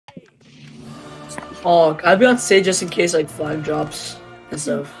Oh, can I be on stage just in case like flag drops and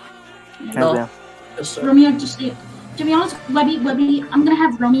stuff? No. Yeah. Yes, sir. Romeo, just to be honest, Webby, I'm gonna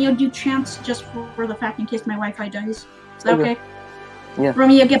have Romeo do chants just for the fact in case my Wi-Fi dies. Is that okay? Yeah.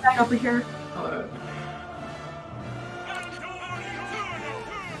 Romeo, get back over here. Alright.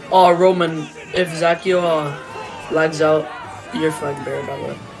 Oh, Roman, if Zakio lags out, you're flag bearer, by the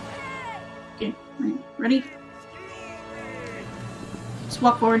way. Okay, right. Ready? Just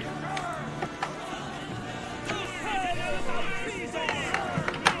walk forward.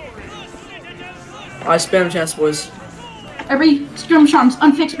 I spam chance, boys. Every skirmish arms,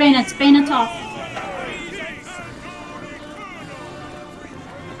 unfixed bayonets, bayonets off.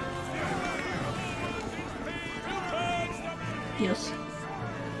 Yes.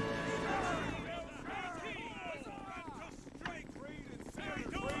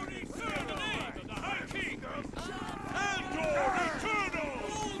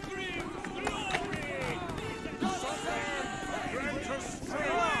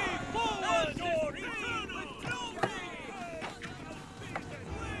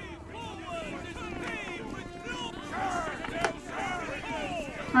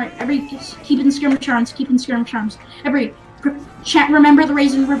 Alright, every keep in skirmish arms, keep in skirmish arms. Every chat, remember the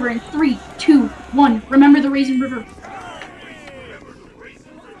Raisin River in 3, 2, 1. Remember the Raisin River.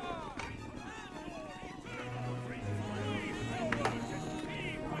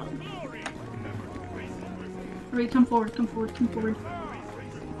 Alright, come forward, come forward, come forward.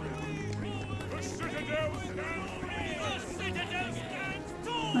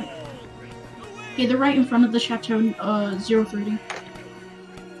 Right. Okay, they're right in front of the Chateau 030.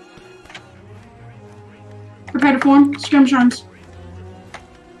 Prepare to form, skirmish arms.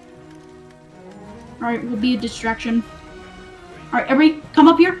 Alright, will be a distraction. Alright, everybody, come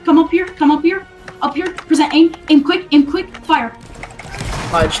up here, come up here, come up here. Up here, present, aim quick, fire.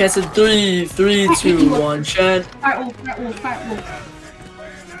 Alright, chance of 3, 2, 1, Chen. Fire wolf, fire wolf, fire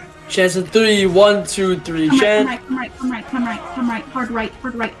wolf. Chance of 3, 1, 2, 3, Chen. Come right, hard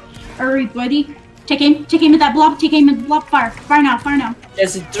right. Everybody, take aim at that blob, fire now.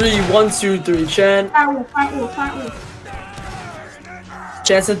 Chance of 3, 1, 2, 3, Chen. Fire wolf.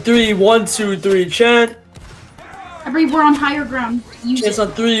 Chance of 3, 1, 2, 3, Chen. Everybody, we're on higher ground. Use Chance it.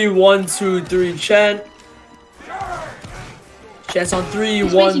 on 3, 1, 2, 3, Chen. Chance on 3,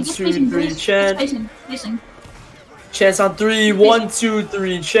 1, 2, 3, Chen. Spacing. Chance on 3, 1, 2,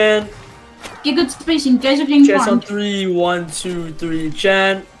 3, Chen. Get good spacing. Guys are getting Chance on farmed. 3, 1, 2, 3,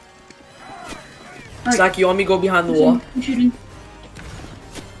 Chen. Right. Zach, you want me to go behind the wall? I'm shooting.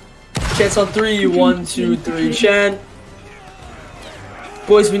 Chance on 3, 1, 2, 3, Chen.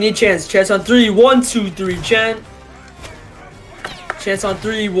 Boys, we need chance. Chance on 3, 1, 2, 3, Chen. Chance on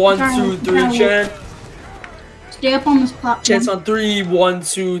 3, 1, 2, 3, Chen. Stay up on this platform. Chance on 3, 1,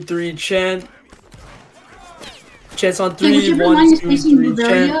 2, 3, Chen. Chance on Okay, 3, whichever 1, line is 2, facing 3,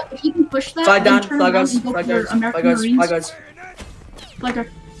 Bavaria, Chen. if you can push that, Flag then down, turn flag around guys, and go flag for your guys, American flag guys, Marines. flag guys. Flagger.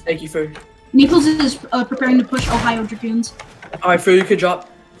 Thank you for. Naples is preparing to push Ohio Dragoons. Alright, Phil, you could drop.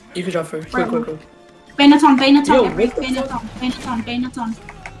 You could drop first. Right. Quick. Bayonets on, Yo, every what the bayonets on.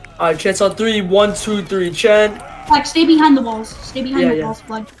 Alright, chance on 3, 1, 2, 3, Chen. Flag, stay behind the walls. Stay behind the Yeah. walls,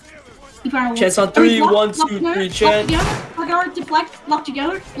 Flag. Keep firing Chance on Every 3, block, 1, block 2, together, 3, block Chen. together, flag guard, deflect, block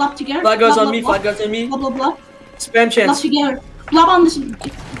together. Flag guys on me, flag guys on me. Blah. Spam Block chance. together. Blob on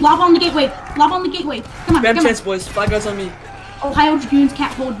the gateway. Come on, Spam come on. chance, boys. Flag guys on me. Ohio Dragoons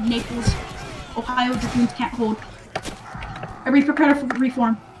can't hold Naples. Ohio Dragoons can't hold. Everybody prepare for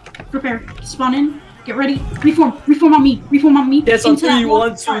reform. Prepare. Spawn in. Get ready. Reform on me. Chance on Into that 3, wall.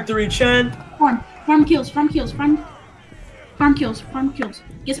 1, 2, 3, Chen. Farm kills.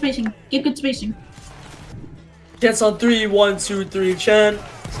 Get spacing. Get good spacing. Chance on 3, 1, 2, 3, Chen.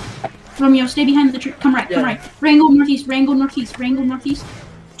 Romeo, stay behind the tree. Come right. Wrangle northeast.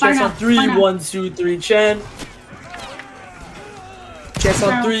 Fire Chance now. on 3, 1, 2, 3, Chen. Chance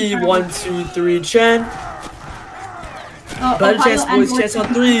on 3, 1, 2, 3, Chen. Better chance, boys. Chance on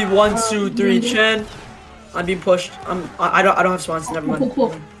 3, 1, 2, 3, Chen. I'm being pushed. I don't have spawns. Never mind.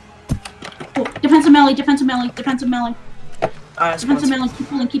 Cool. Defensive melee. Alright, Defensive spawns.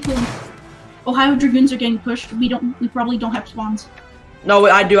 melee. Keep pulling. Ohio Dragoons are getting pushed. We probably don't have spawns. No,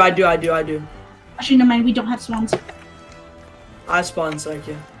 wait, I do. Actually, never mind. We don't have spawns. I have spawns, like,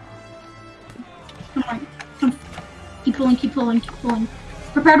 yeah. Come. Keep pulling.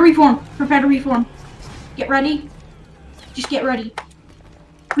 Prepare to reform. Get ready. Just get ready.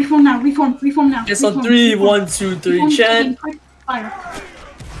 Reform now. Chance on 3, 1, 2, 3, Chen. Fire.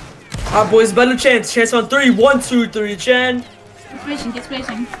 Alright, boys, better chance. Chance on 3, 1, 2, 3, Chen. Get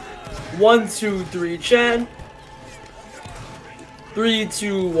spacing. 1, 2, 3, Chen. 3,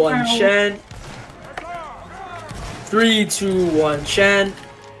 2, 1, Chen. 3, 2, 1, Chan.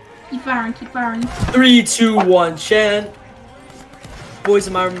 Keep firing, keep firing. 3, 2, 1, Chan. Boys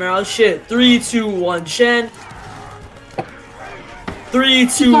in my mouth, shit. 3, 2, 1, Chan. 3,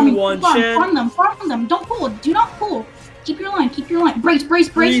 2, 1, Chan. Farm them. Don't pull. Do not pull. Keep your line. Keep your line. Brace, brace,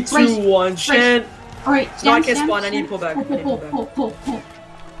 brace, 3, 2, 1, Chan. All right, stand, no, I can't stand, spawn. stand. I need to pull back. Pull.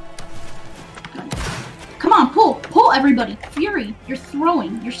 Come on, pull everybody. Fury, you're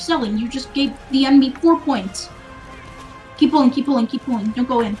throwing. You're selling. You just gave the enemy 4 points. Keep pulling. Don't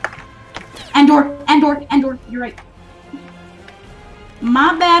go in. Andor. You're right.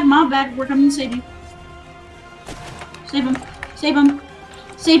 My bad. We're coming to save you. Save him.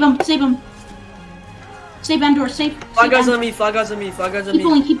 Save Andor. Save. Flag guys on me.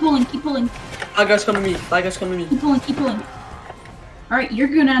 Keep pulling. Flag guys come to me. Keep pulling. Alright, you're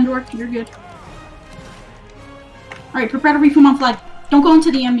good, Andor. You're good. Alright, prepare to reform on flag. Don't go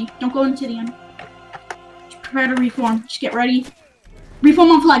into the enemy. Just prepare to reform. Just get ready.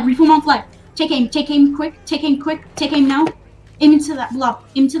 Reform on flag. Take aim quick. Take aim now. Aim into that blob.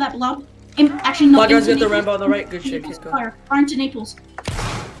 Actually, no. Flag guys get the rambo on the right. Good shit. Fire into Naples.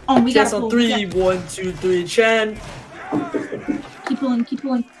 Oh, we got on 3, 1, 2, 3, Chan. Keep pulling.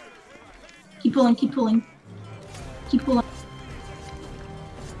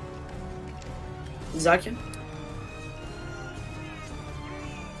 Zakia?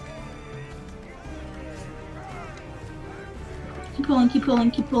 Keep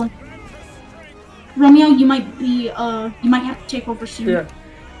pulling. Romeo, you might have to take over soon. Yeah.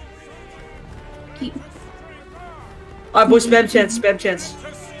 Alright, boys, spam chance.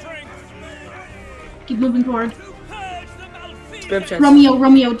 Keep moving forward. Spam chance.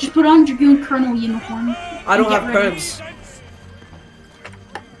 Romeo, just put on Dragoon Colonel uniform. I don't have perms.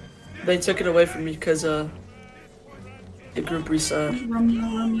 They took it away from me because the group reset.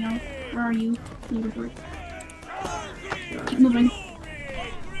 Romeo, where are you? Keep moving.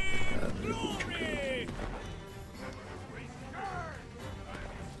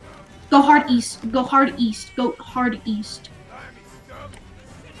 Go hard east.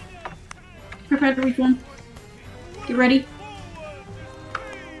 Prepare to reform. Get ready.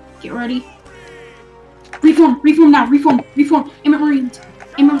 Reform now. Aim at Marines.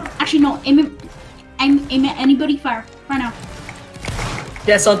 Actually, no. Aim at anybody. Fire now.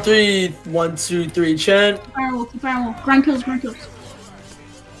 Yes, on 3, 1, 2, 3, Chan. Keep fire wall. Grind kills.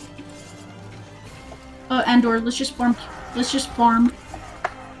 Andor, let's just farm.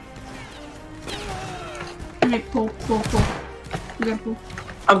 Okay, pull. You gotta pull.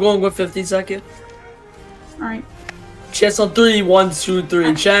 I'm going with 15 seconds. Alright. Chance on 3, 1, 2,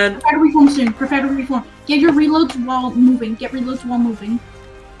 3, Chan. Prepare to reform soon. Get your reloads while moving. Keep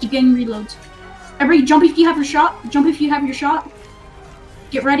getting reloads. Everybody jump if you have your shot.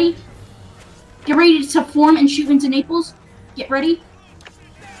 Get ready. To form and shoot into Naples. Get ready.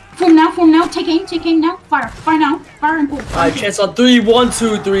 Form now. Take aim now. Fire now. Fire and pull. Alright, chance on 3, 1,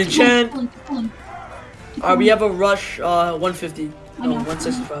 2, 3, Chan. Keep pulling. Alright, we have a rush 150. No,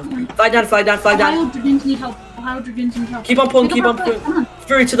 165. Fly down. Ohio Dragoons need help. Keep on pulling.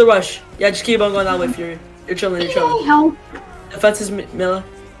 Fury to the rush. Yeah, just keep on going that way, Fury. You're chilling. Help. Defense is Miller.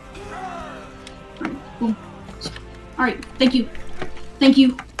 Boom. Alright, thank you.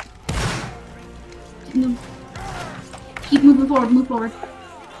 Keep moving forward.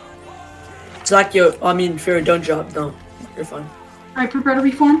 Fury, don't drop. No, you're fine. Alright, prepare to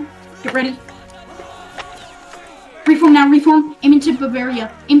reform. Get ready. Reform now. Aim into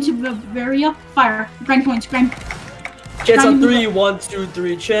Bavaria. Fire. Grind points. Chance on 3, 1, 2,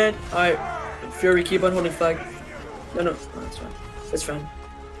 3, Chan. Alright, Fury, keep on holding flag. No, that's fine. It's fine.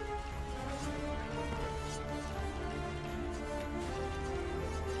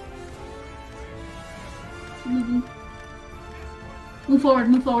 Move forward.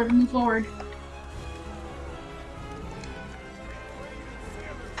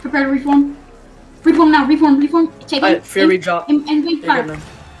 Prepare to reform. Reform now. Take it. Fury drop. And wait, fire.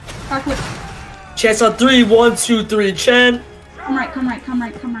 Fire quick. Chance on 3, 1, 2, 3, Chan. Come right.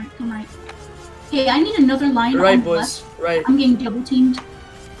 Okay, I need another line right, on boys. Left. Right. I'm getting double teamed.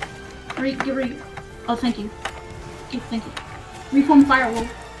 Get ready. Oh, thank you. Okay, thank you. Reform firewall.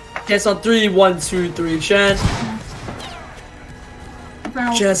 Chance on 3, 1, 2, 3, Chan.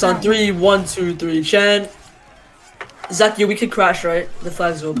 Chance on 3, 1, 2, 3, Chan. Zakia, we could crash, right? The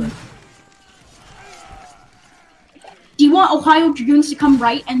flag's open. Do you want Ohio Dragoons to come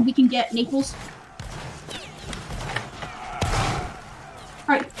right and we can get Naples?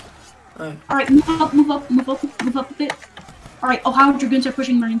 Alright, move up a bit. Alright, Ohio Dragoons are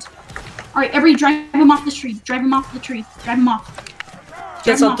pushing Marines. Alright, everybody drive him off the tree. Drive him off.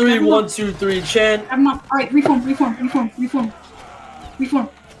 Chance on 3, 1, 2, 3, chant. Alright, reform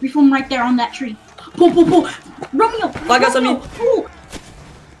right there on that tree. Pull. Romeo! Flag us on me. Pull.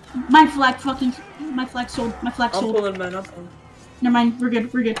 My flag sold. I'm pulling, man. I'm pulling. Never mind, we're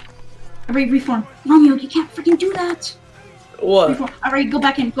good. Alright, reform. Romeo, you can't freaking do that. What? Alright, go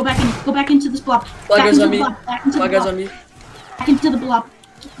back into this blob. Flag us on me. Back into the blob.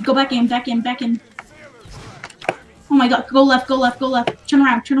 Go back in. Oh my god, go left. Turn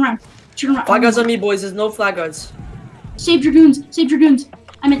around. Flag guards on me, boys. There's no flag guards. Save dragoons.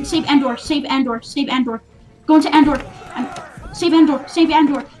 I meant save Andor. Go into Andor. Save Andor.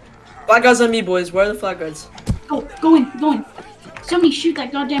 Flag guards on me, boys. Where are the flag guards? Go in. Somebody shoot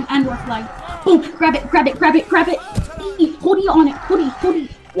that goddamn Andor flag. Boom, grab it. Hoodie on it. Hoodie.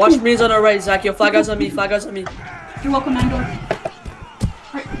 Watch Marines on our right, Zach. Yo, flag guards on me. You're welcome, Andor.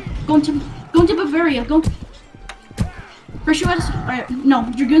 Alright, go into Bavaria. Go. Pursue us. Alright,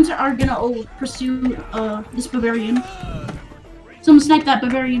 no, dragoons are gonna pursue this Bavarian. Someone snipe that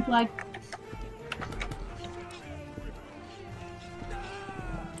Bavarian flag.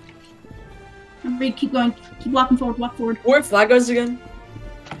 Everybody keep going. Keep walk forward. Where are flag guards again?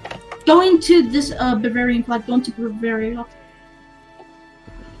 Going to this Bavarian flag. Going to Bavaria.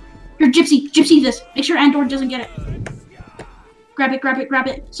 Here, gypsy this. Make sure Andor doesn't get it. Grab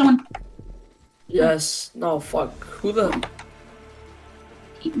it. Someone. Yes. No, fuck. Who the?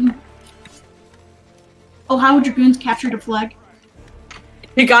 Oh, how would dragoons capture the flag?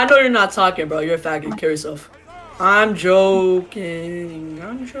 Hey, I know you're not talking, bro. You're a faggot. Kill yourself. I'm joking.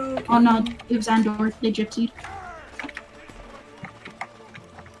 Oh no, it was Andor. They gypsied.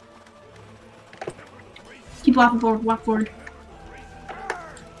 Keep walking forward. Walk forward.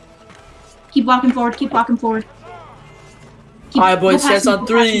 Keep walking forward. Alright, boys. Chance on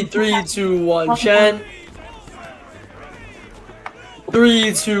 3, 2, 1, Chen.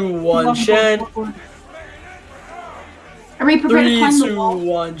 3, 2, 1, Chen. Alright, prepare to climb the wall. 3, 2,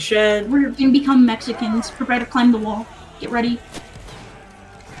 1, Chen. We're gonna become Mexicans. Prepare to climb the wall. Get ready.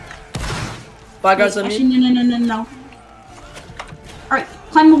 Flag guards on me. No. Alright,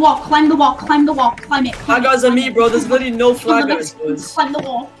 climb the wall. Climb it. Flag guards on me, bro. There's literally no flag guards, boys. Climb the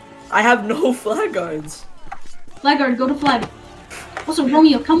wall. I have no flag guards. Flag guard, go to flag. Also,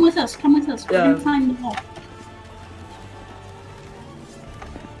 Romeo, come with us. We're gonna climb the wall.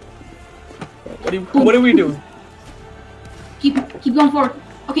 What are we doing? Keep going forward.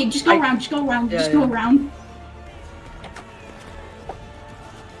 Okay, just go around. Go around.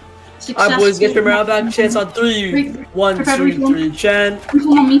 Alright, boys, get your morale back. Chance on 3, 1, 2, 3, Chen.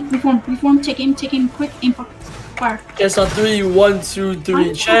 Reform on me. Reform. Take aim. Quick aim. Fire. Chance on 3, 1, 2,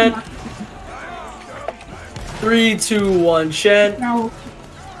 3, Chen. 3, 2, 1, Chen. No.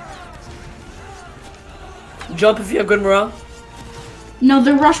 Jump if you have good morale. No,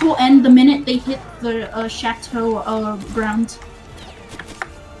 the rush will end the minute they hit the chateau ground.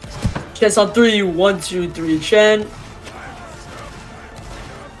 Chance on 3, 1, 2, 3, Chen.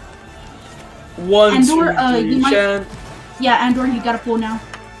 1, Andor, 2, 3, Chen. Yeah, Andor, you gotta pull now.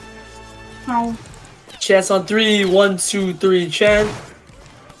 Oh. Chance on 3, 1, 2, 3, Chen.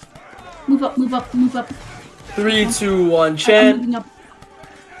 Move up. 3, 2, 1, Chen. Moving up.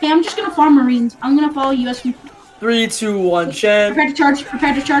 Hey, I'm just gonna farm Marines. I'm gonna follow US. 3, 2, 1, Chen. Prepare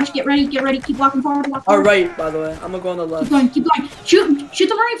to charge. Get ready. Keep walking forward. Alright, by the way. I'm gonna go on the left. Keep going. Shoot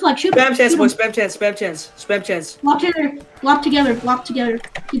the Marine flag. Spam chance, boys. Spam chance. Lock together.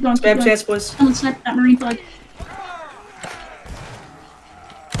 Keep going. Spam chance, boys. Someone snipe that Marine flag.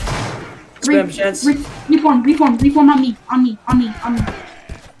 Spam chance. Reform on me. Come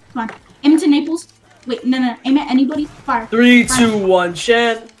on. Aim into Naples. Wait, no. Aim at anybody. Fire. 3, 2, 1,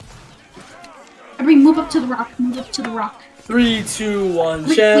 Chen. Everybody move up to the rock. 3, 2, 1,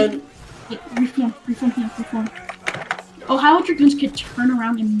 Chen. Wait, reform. Oh, how dragoons could turn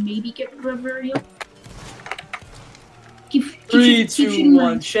around and maybe get Bavaria? Keep 3, 2,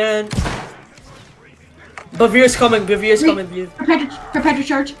 1, Chen. Bavaria's coming. Prepare to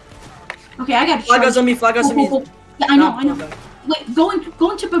charge. Okay, I got to charge. Flag guys on me. Yeah, I know. Wait, go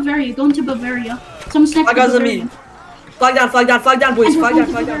into Bavaria. Someone snipe Flag guys on me. Flag down, boys. Flag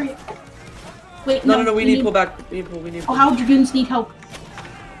down. Wait, no, we need to pull back. We need Oh, how dragoons need help.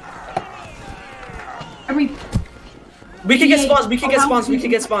 We can get spawns. We can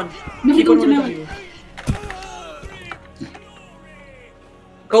get spawned. Keep going melee.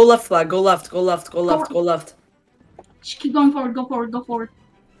 Go left, flag. Go left. Just keep going forward. Go forward.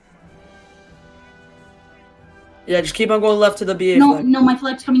 Yeah, just keep on going left to the BA No, flag. no, my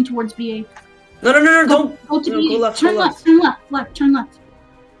flag's coming towards BA. No, don't. Go to BA. Go left. Turn left.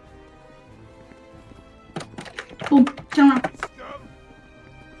 Boom. Turn around.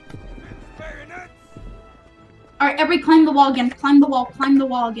 Alright, everybody climb the wall again. Climb the wall. Climb the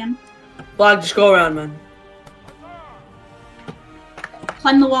wall again. Flag, just go around, man.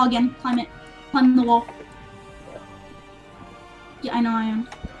 Climb the wall again. Climb it. Climb the wall. Yeah, I know I am.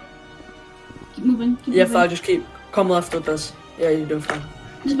 Keep moving. Keep Yeah, moving. Flag, just come left with us. Yeah, you're doing fine.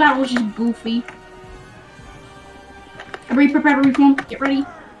 This battle was just goofy. Everybody prepare to reform. Get ready.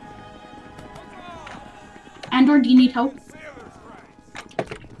 Andor, do you need help?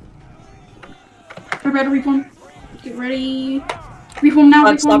 Prepare to reform. Get ready. Reform now.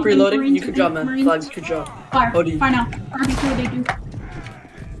 Flag, Reform. stop reloading. Marines, You could drop, man. Marines. Flag, good job. Fire. OD. Fire now. Fire before they do.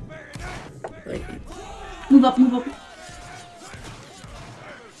 Thank you. Move up. Move up.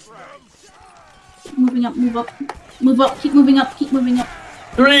 Moving up. Move up. Move up. Keep moving up. Keep moving up.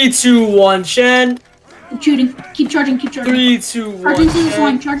 3, 2, 1, Shen. Keep shooting. Keep charging. Keep charging. 3, 2, 1. Charge into this Shen.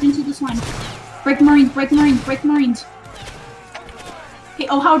 line. Charge into this line. Break Marines. Break Marines. Break Marines. Okay.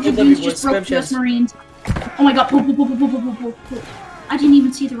 Oh, how Dragoons just broke US Marines. Oh my god. Pull, pull, pull, pull, pull, pull, pull, pull. I didn't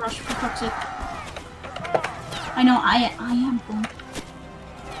even see the rush, for fuck's sake. I know. I am pulling.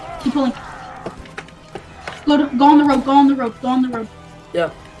 Keep pulling. Go on the road. Go on the road. Go on the road. Yeah.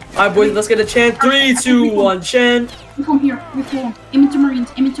 Alright, boys, let's get a chant. 3, 2, 1, Shen. Reform here. Reform. Aim into Marines.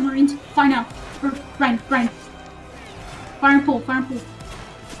 Aim into Marines. Fire now. Grind. Grind. Fire and pull. Fire and pull.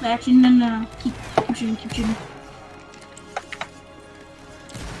 Actually, no. Keep shooting. Keep shooting.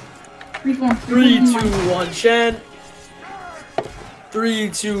 Reform. 3, 2, 1, Shen. 3,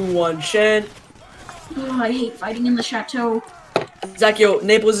 2, 1, Shen. Oh, I hate fighting in the chateau. Zacchio,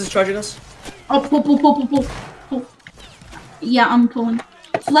 Naples is charging us. Oh, pull. Yeah, I'm pulling.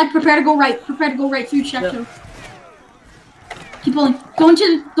 Flag, prepare to go right. Prepare to go right through chateau. Yep. Keep pulling. Go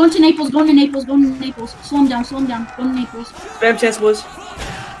into Naples. Go into Naples. Go into Naples. Slow him down. Slow him down. Go into Naples. Spam chance, boys.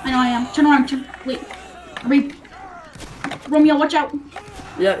 I know I am. Turn around. Wait. Hurry. Romeo, watch out.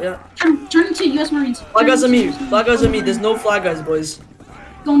 Yeah. Turn into US Marines. Flag guys on me. Flag guys on me. There's no flag guys, boys.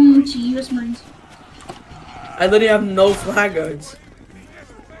 Going into US Marines. I literally have no flag guards.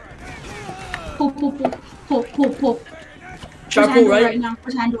 Pull. Charcoal, right? Right now.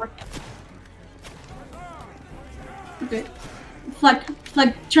 Where's Andor? Okay. Flag.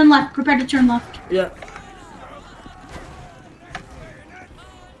 Turn left. Prepare to turn left. Yeah.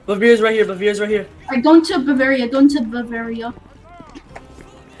 Bavaria's right here. Alright, go into Bavaria.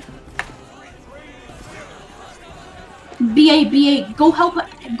 BA. Go help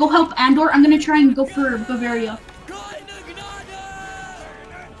Andor. I'm gonna try and go for Bavaria.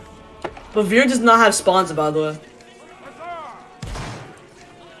 Bavaria does not have spawns, by the way.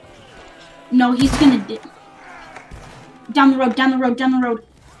 No, he's gonna down the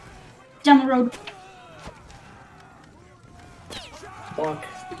road. Fuck.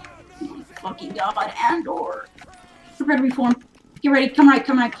 Fucking god, Andor. Prepare to reform. Get ready. Come right.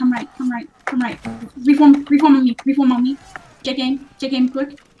 Reform on me. Check aim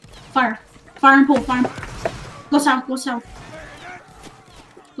quick. Fire and pull. Go south.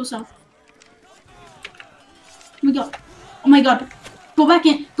 Oh my god. Go back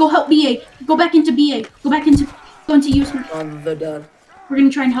in. Go help BA. Go back into BA. Go into US. They're dead. We're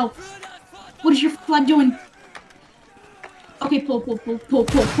gonna try and help. What is your flag doing? Okay, pull.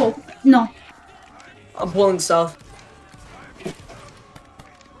 No. I'm pulling south.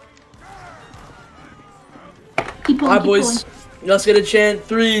 Keep pulling. Alright, boys. Let's get a chant.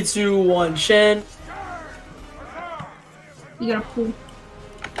 3, 2, 1, Shen. You gotta pull.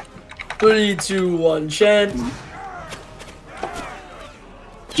 3, 2, 1, Shen.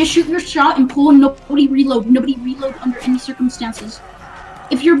 Just shoot your shot and pull and nobody reload. Nobody reload under any circumstances.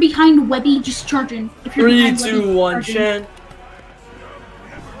 If you're behind Webby, just charge in. If you're 3, behind 2, Webby, 1, charge in. Shen.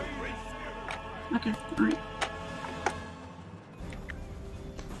 Okay, alright.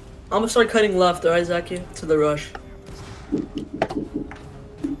 I'm gonna start cutting left, alright, Zachy? To the rush.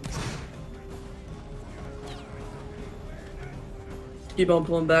 Keep on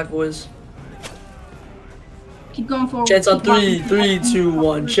pulling back, boys. Keep going forward. Chance on Keep walking. 3, 2,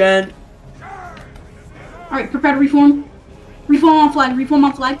 1, Chen. Alright, prepare to reform. Reform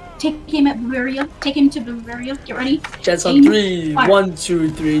on flag. Take aim at Bavaria. Take him to Bavaria. Get ready. Chance on Aim. 3, Fire. 1, 2,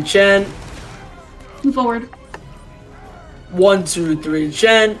 3, Chen. Move forward. 1, 2, 3,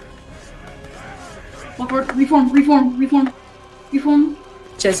 Chen. Walk forward. Reform.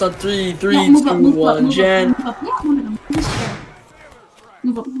 Chance on 3, 3, No, 2, move up, 1, Chen. Move up. Not one of them. I'm scared.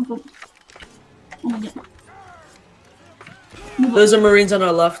 Move up. Oh my god. Move up. Those are Marines on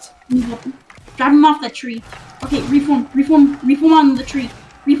our left. Move up. Drive him off that tree. Okay, reform on the tree.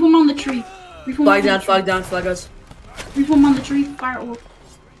 Flag down, flag us. Reform on the tree. Fire orb.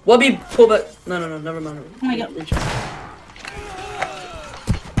 Webby, pull back. No, never mind. Oh my god. Reach out.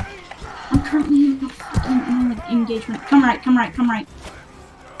 I'm currently in the fucking engagement. Come right, come right, come right.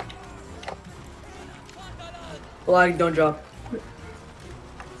 Flag, don't drop.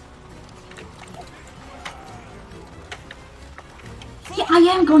 Yeah, I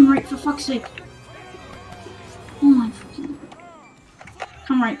am going right, for fuck's sake. Oh my fucking...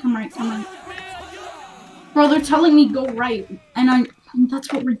 Come right, come right, come right. Bro, they're telling me go right, and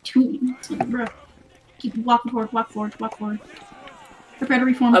that's what we're doing. It's like, bro, keep walking forward, walk forward, walk forward. Prepare to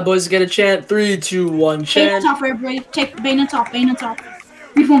reform. Alright, boys, get a chant. 3, 2, 1, chant. Bayonets off, everybody. Take bayonets off, bayonets off.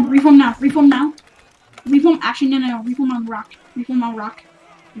 Reform, reform now, reform now. Reform, actually, no, reform on rock. Reform on rock.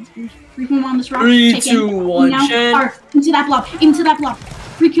 Reform on this rock. 3, Take 2, 1, now. chant. Right, into that block, into that block.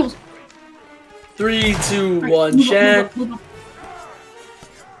 3 kills. 3, 2, Right, 1, move up, chant. move up, move up.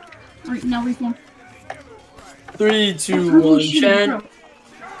 Alright, now reform. 3, 2, 1, chant.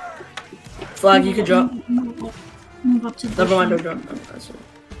 Flag, you can drop. Move up to the bush Never mind, line. don't drop. No, that's it.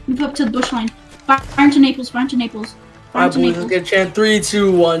 Move up to the bush line. Fire into Naples, fire into Naples. Fire Alright, into boys, let's Naples. get a chant. 3,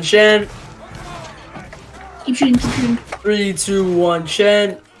 2, 1, chant. Keep shooting, keep shooting. 3, 2, 1,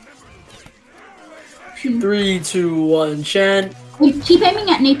 chant. Shooting. 3, 2, 1, chant. Wait, keep aiming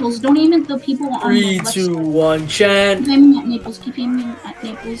at Naples. Don't aim at the people on 3, the left 2, side. 1, chant. Keep aiming at Naples. Keep aiming at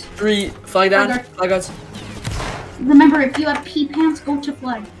Naples. 3, flag down. Flag. Flag out. Remember, if you have pea pants, go to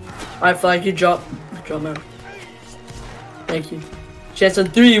flag. Alright, flag, you drop. Drop out. Thank you. Chance on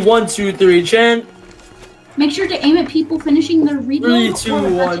 3, 1, 2, 3, chant. Make sure to aim at people finishing their 3, reload. 2, or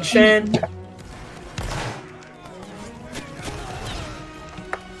 1, chant.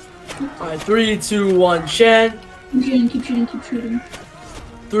 Alright, 3, 2, 1, chant. Keep shooting, keep shooting, keep shooting.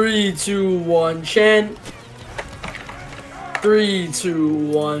 3, 2, 1, chant. 3, 2,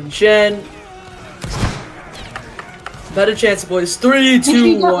 1, chant. Better chance, boys. 3, Make sure 2,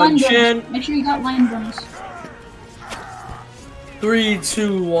 you got 1, line chant. bonus. Make sure you got line bonus. 3,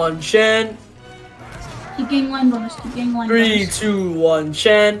 2, 1, chant. Keep getting line bonus. Keep getting line 3, bonus. 2, 1,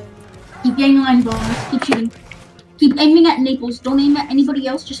 chant. Keep getting line bonus. Keep shooting. Keep aiming at Naples. Don't aim at anybody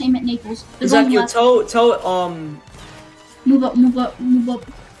else. Just aim at Naples. They're going Exactly. left. Tell, Move up, move up, move up.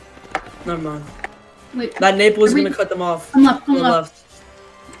 never mind. Wait. That Naples is Every- gonna cut them off. Come left, To come the left. left.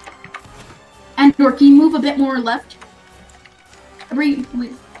 And or can you move a bit more left? Wait.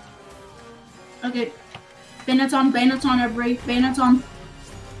 Okay. Bayonets on, everybody. Bayonets on.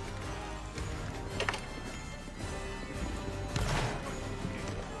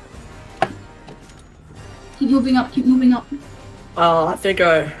 Keep moving up, keep moving up. I think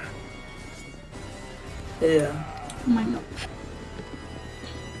yeah. Oh my god.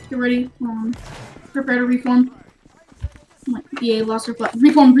 Get ready. Hold on. Prepare to reform. Oh my, BA lost their flag.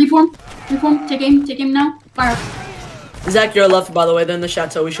 Reform. Take aim now. Fire. Zach, you're left, by the way. They're in the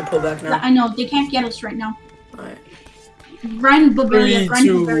chateau. We should pull back now. I know, they can't get us right now. Alright. Grind Bavaria, 3, grind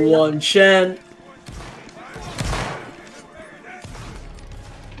 2, Bavaria. 1, chant.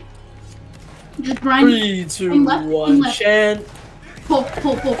 Just grind. 3, 2, Aim left, aim 1, left. chant. Pull.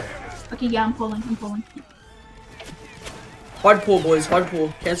 Okay, yeah, I'm pulling. Hard pull, boys. Hard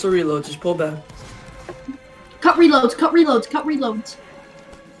pull. Cancel reload. Just pull back. Cut reloads.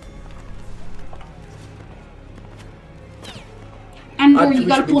 And I you think we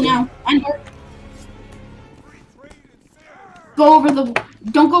gotta should be pull good. now. And go over the.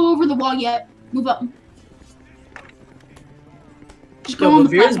 Don't go over the wall yet. Move up. Just go Yo, on the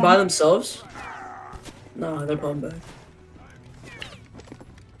Bavarians by platform. themselves? Nah, they're pulling back.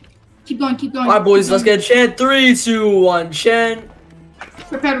 Keep going. Alright, boys. Let's get a chant. 3, 2, 1, chant.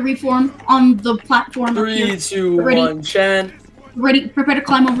 Prepare to reform on the platform. 3, 2, Ready. 1, chant. Ready. Prepare to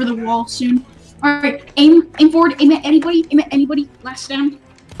climb over the wall soon. All right. Aim forward. Aim at anybody. Last stand.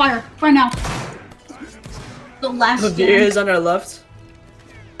 Fire now. The last Bavarians stand. on our left.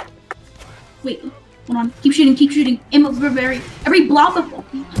 Wait. Hold on. Keep shooting. Aim at Bavaria. Every blob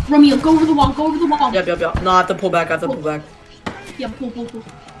of Romeo. Go over the wall. Yep. No, I have to pull back. Yeah. Pull.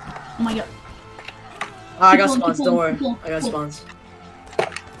 Oh my god. I got Keep spawns. pulling, Don't worry. keep pulling, I got pull. spawns.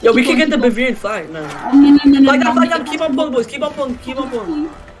 Yo, we Keep can get the pulling. Bavarian flag. No. No. Flag down. Keep on pulling, boys. Keep on pulling. Pull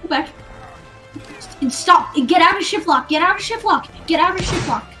back. And stop. Get out of shift lock.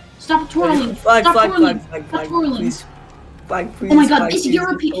 Stop twirling. Flag. Stop twirling. Please. Flag, please. Oh my god, flag, this please,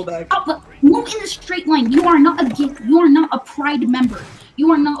 European. pull back. Stop. Move in a straight line. You are not a Pride member.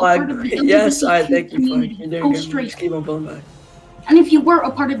 You are not a part of the Flag. LGBTQ Yes, I thank you, flag. community. You're doing Go good. straight. Just keep on pulling back. And if you were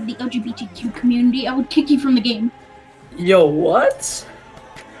a part of the LGBTQ community, I would kick you from the game. Yo, what?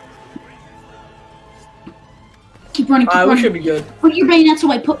 Keep running. We should be good. Put your bayonets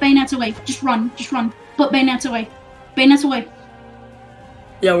away. Put bayonets away. Just run. Put bayonets away.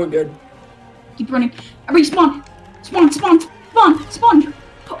 Yeah, we're good. Keep running. Everybody spawn. Oh my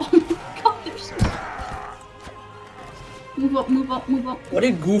god, Move up, move up, move up. What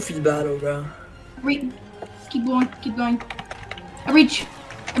a goofy battle, bro. Wait, keep going, keep going. Reach.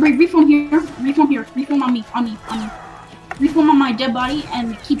 Reform here, reform here, reform on me, on me, on me. Reform on my dead body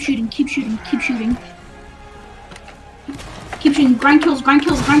and keep shooting, keep shooting, keep shooting. Keep shooting, grind kills, grind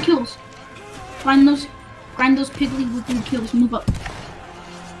kills, grind kills. Grind those piggly wiggly kills, move up.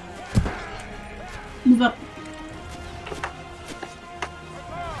 Move up.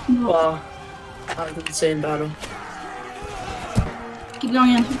 Move up. Wow. That was an insane battle. Keep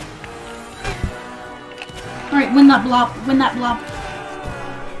going in. Alright, win that blob, win that blob.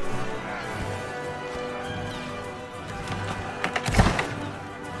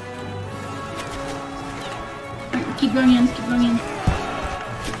 Alright, keep going in, keep going in.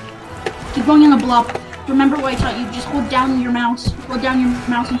 Keep going in the blob. Remember what I taught you, just hold down your mouse. Hold down your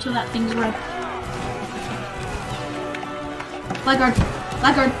mouse until that thing's red. Flag guard,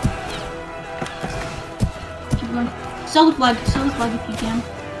 flag guard. Keep going. Sell the flag if you can.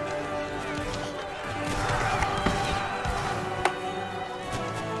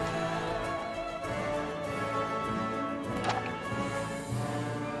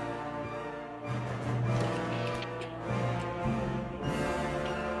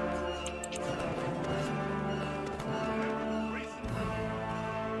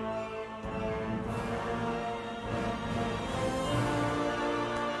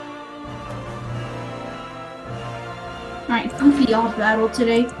 Alright, goofy off battle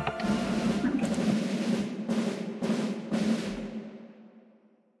today.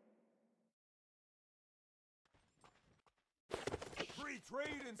 Free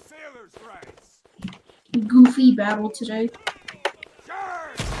trade and sailors' rights. Goofy battle today.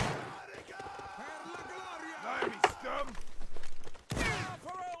 Charge! Blimey, Stum.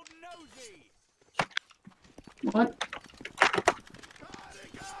 For old Nosy. What?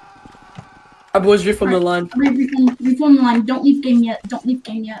 Our boys reform the line. Reform the line. Don't leave game yet. Don't leave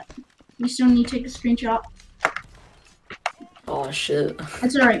game yet. We still need to take a screenshot. Oh shit.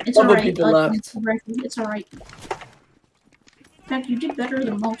 It's alright. It's Other alright. people left. It's alright. In fact, you did better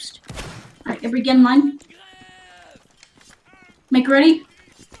than most. Alright, everybody get in line. Make ready.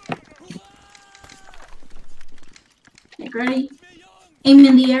 Make ready. Aim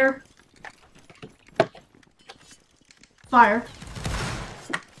in the air. Fire.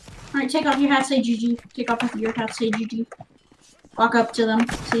 Alright, take off your hat, say GG. Take off your hat, say GG. Walk up to them,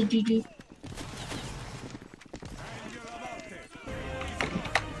 say GG.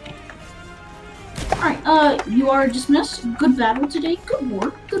 Alright, you are dismissed. Good battle today. Good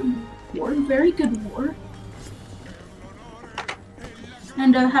war. Good war. Very good war.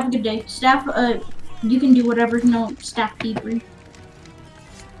 And, have a good day. Staff, you can do whatever. No, staff debrief.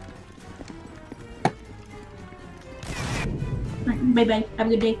 Alright, bye-bye. Have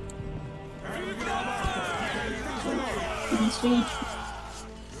a good day. On stage.